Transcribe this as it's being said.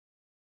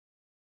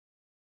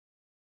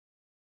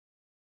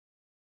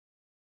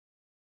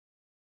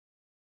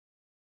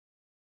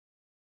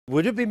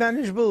Would it be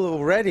manageable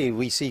already?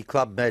 We see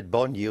Club Med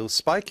bond yields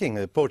spiking.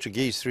 The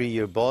Portuguese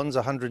 3-year bonds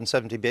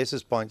 170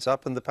 basis points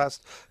up in the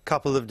past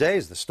couple of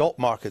days. The stock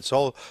markets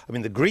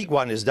the Greek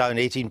one is down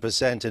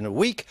 18% in a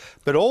week,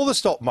 but all the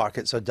stock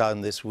markets are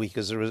down this week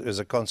as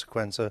a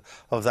consequence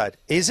of that.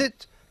 Is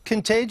it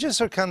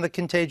contagious, or can the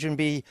contagion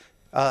be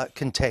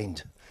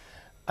contained?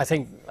 I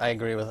think I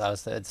agree with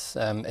Alistair.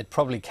 It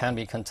probably can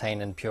be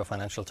contained in pure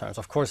financial terms.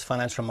 Of course,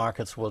 financial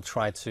markets will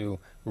try to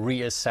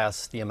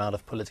reassess the amount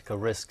of political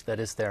risk that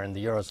is there in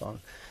the Eurozone.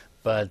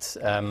 But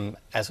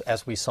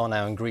as we saw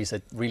now in Greece,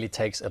 it really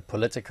takes a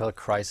political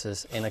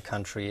crisis in a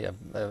country,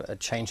 a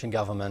change in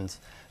government,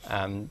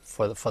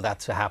 for that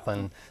to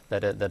happen,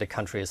 that a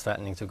country is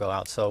threatening to go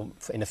out. So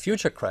in a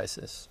future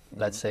crisis,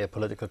 let's say a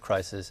political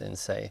crisis in,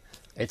 say,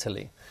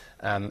 Italy,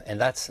 and in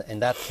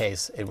that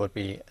case, it would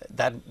be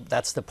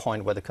that's the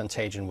point where the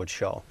contagion would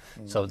show.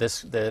 So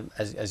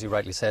as you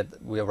rightly said,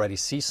 we already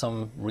see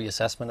some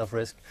reassessment of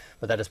risk,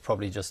 but that is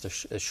probably just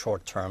a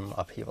short-term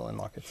upheaval in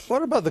markets.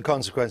 What about the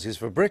consequences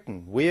for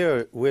Britain?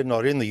 We're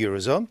not in the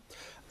Eurozone,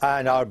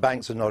 and our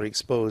banks are not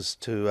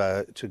exposed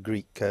to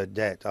Greek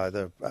debt,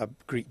 either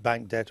Greek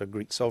bank debt or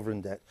Greek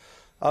sovereign debt.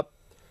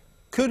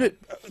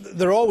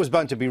 There are always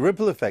bound to be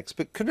ripple effects,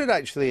 but could it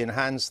actually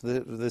enhance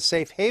the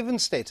safe haven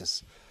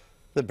status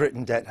that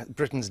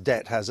Britain's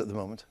debt has at the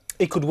moment?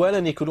 It could well,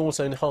 and it could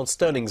also enhance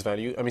sterling's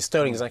value. I mean,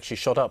 sterling has actually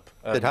shot up.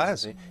 It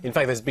has. In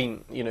fact, there's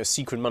been,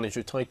 secret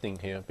monetary tightening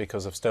here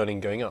because of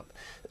sterling going up.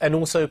 And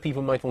also,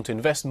 people might want to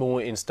invest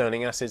more in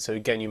sterling assets. So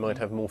again, you might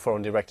have more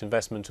foreign direct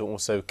investment, or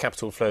also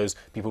capital flows,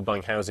 people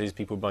buying houses,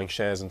 people buying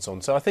shares, and so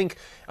on. So I think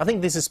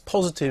this is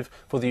positive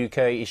for the UK.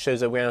 It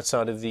shows that we're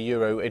outside of the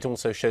euro. It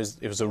also shows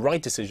it was the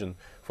right decision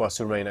for us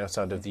to remain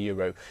outside of the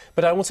euro.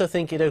 But I also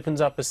think it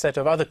opens up a set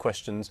of other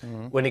questions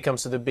when it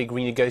comes to the big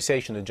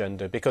renegotiation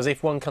agenda. Because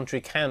if one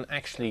country can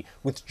actually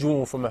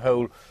withdraw from a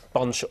whole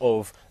bunch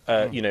of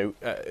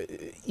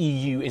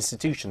EU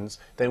institutions,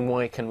 then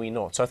why can we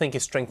not? So I think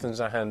it strengthens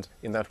our hand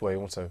in that way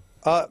also.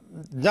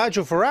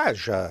 Nigel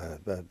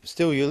Farage,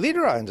 still your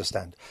leader, I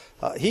understand,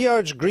 he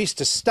urged Greece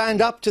to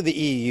stand up to the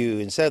EU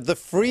and said the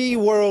free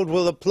world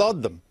will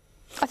applaud them.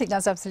 I think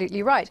that's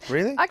absolutely right.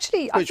 Really?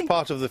 Actually, Which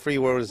part of the free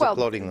world is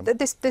applauding them?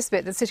 This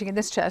bit that's sitting in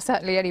this chair,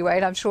 certainly anyway,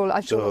 and I'm sure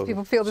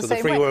people feel the same way.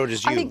 So the free world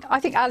is you? I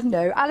think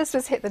no,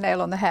 Alistair's hit the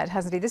nail on the head,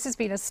 hasn't he? This has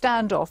been a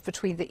standoff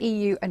between the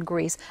EU and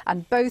Greece,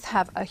 and both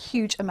have a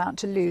huge amount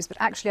to lose. But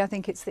actually, I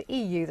think it's the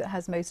EU that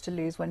has most to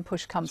lose when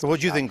push comes to shove. So what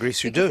do you think Greece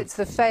should do? It's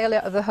the failure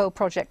of the whole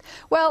project.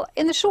 Well,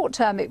 in the short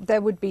term,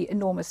 there would be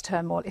enormous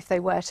turmoil if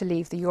they were to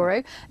leave the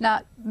euro.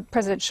 Now,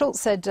 President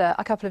Schulz said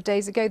a couple of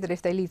days ago that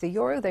if they leave the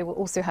euro, they will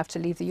also have to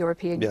leave the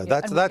European Union.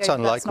 That's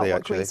unlikely, that's not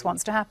what Greece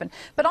wants to happen.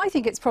 But I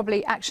think it's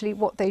probably actually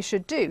what they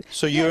should do.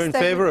 So you're in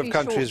favour of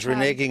countries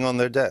reneging on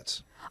their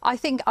debts? I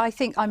think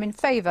I'm in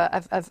favour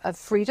of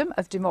freedom,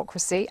 of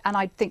democracy, and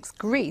I think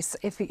Greece,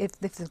 if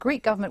the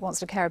Greek government wants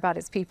to care about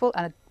its people,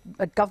 and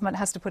a government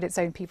has to put its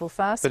own people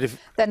first,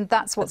 then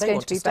that's what's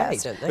going to be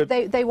best.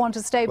 They want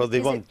to stay. Well,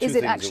 is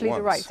it actually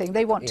the right thing?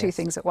 They want two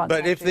things at once.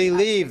 But if they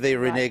leave, they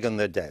renege on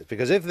their debt.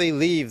 Because if they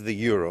leave the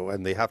euro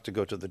and they have to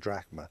go to the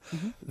drachma,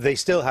 they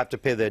still have to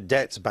pay their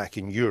debts back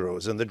in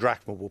euros, and the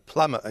drachma will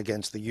plummet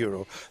against the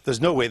euro.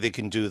 There's no way they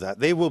can do that.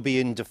 They will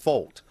be in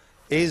default.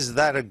 Is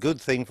that a good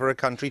thing for a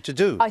country to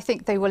do? I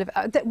think they will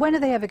have. When are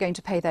they ever going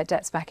to pay their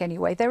debts back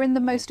anyway? They're in the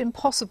most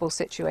impossible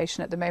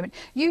situation at the moment.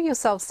 You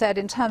yourself said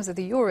in terms of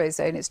the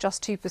Eurozone, it's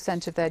just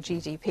 2% of their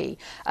GDP.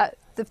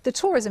 The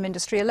tourism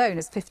industry alone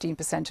is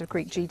 15% of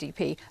Greek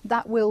GDP.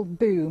 That will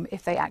boom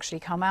if they actually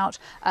come out.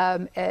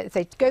 If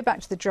they go back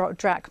to the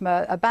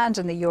drachma,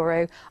 abandon the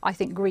euro, I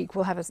think Greece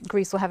will have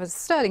a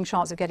sterling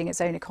chance of getting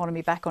its own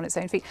economy back on its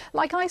own feet,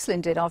 like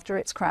Iceland did after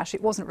its crash.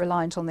 It wasn't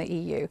reliant on the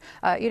EU.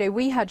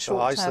 We had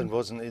short-term. Iceland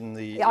wasn't in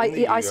the.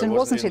 Iceland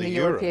wasn't in the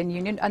European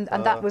Union, and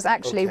that was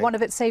actually one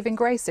of its saving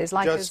graces.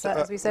 Like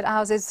as we said,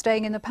 ours is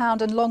staying in the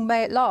pound, and long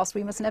may it last.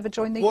 We must never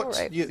join the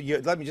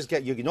euro. Let me just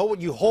get you. You know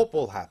what you hope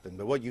will happen,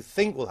 but what you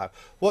think will happen.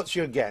 What's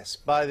your guess?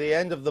 By the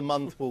end of the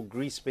month, will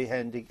Greece be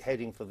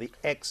heading for the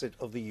exit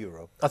of the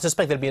euro? I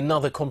suspect there'll be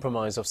another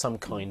compromise of some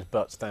kind,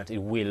 but that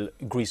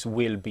Greece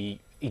will be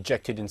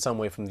ejected in some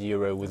way from the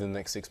euro within the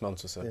next 6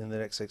 months or so. In the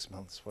next 6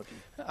 months, what do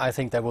you? I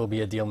think there will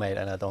be a deal made,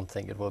 and I don't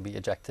think it will be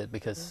ejected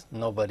because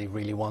nobody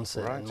really wants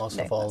it, and most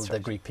of all the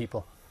Greek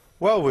people.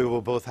 Well, we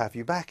will both have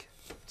you back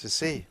to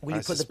see. Will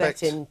you put the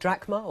bet in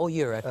drachma or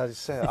euro?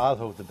 I'll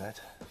hold the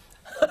bet.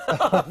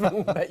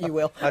 I bet you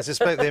will. I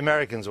suspect the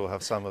Americans will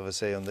have some of a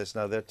say on this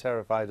now. They're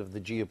terrified of the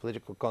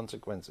geopolitical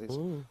consequences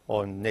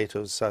on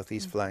NATO's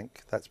southeast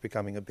flank. That's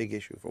becoming a big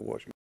issue for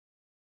Washington.